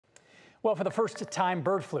Well, for the first time,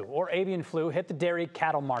 bird flu or avian flu hit the dairy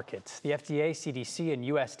cattle markets. The FDA, CDC, and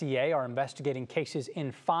USDA are investigating cases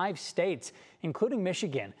in 5 states, including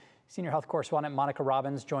Michigan. Senior health correspondent Monica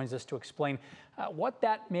Robbins joins us to explain what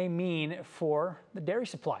that may mean for the dairy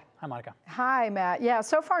supply. Hi, Monica. Hi, Matt. Yeah,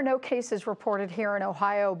 so far no cases reported here in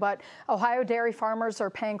Ohio, but Ohio dairy farmers are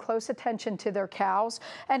paying close attention to their cows,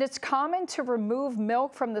 and it's common to remove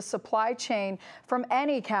milk from the supply chain from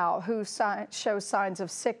any cow who shows signs of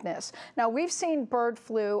sickness. Now, we've seen bird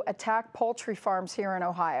flu attack poultry farms here in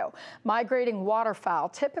Ohio. Migrating waterfowl,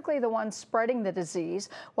 typically the ones spreading the disease,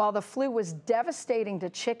 while the flu was devastating to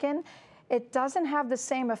chicken, it doesn't have the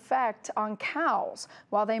same effect on cows.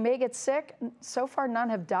 While they may get sick, so far none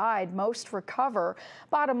have died, most recover.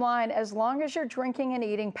 Bottom line, as long as you're drinking and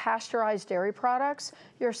eating pasteurized dairy products,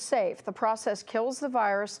 you're safe. The process kills the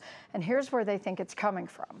virus, and here's where they think it's coming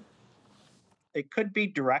from. It could be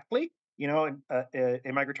directly, a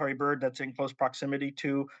migratory bird that's in close proximity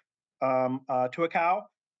to a cow.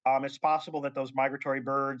 It's possible that those migratory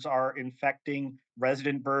birds are infecting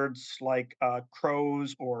resident birds like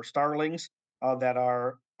crows or starlings that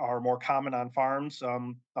are more common on farms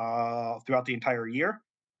throughout the entire year.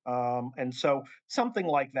 And so something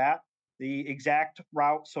like that. The exact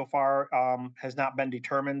route so far has not been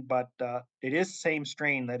determined, but it is the same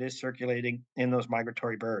strain that is circulating in those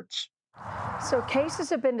migratory birds. So cases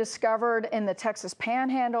have been discovered in the Texas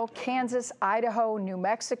Panhandle, Kansas, Idaho, New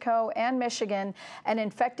Mexico, and Michigan, and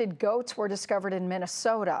infected goats were discovered in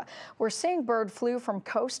Minnesota. We're seeing bird flu from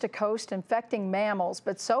coast to coast infecting mammals,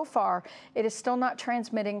 but so far it is still not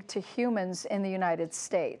transmitting to humans in the United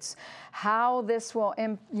States. How this will,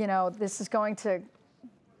 this is going to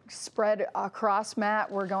spread across,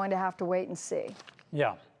 Matt, we're going to have to wait and see.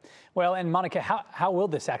 Yeah. Well, and Monica, how will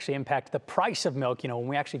this actually impact the price of milk, when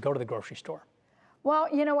we actually go to the grocery store?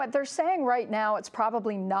 Well, you know what they're saying right now, it's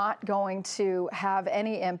probably not going to have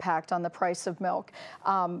any impact on the price of milk,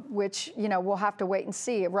 which, we'll have to wait and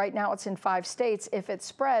see. Right now it's in 5 states. If it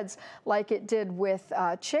spreads like it did with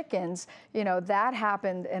chickens, that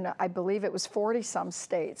happened in, I believe it was 40-some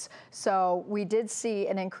states. So we did see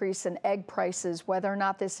an increase in egg prices. Whether or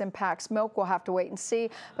not this impacts milk, we'll have to wait and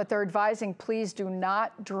see. But they're advising, please do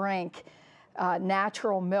not drink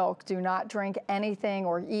natural milk. Do not drink anything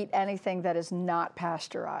or eat anything that is not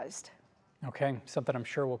pasteurized. Okay, something I'm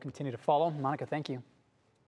sure we'll continue to follow. Monica, thank you.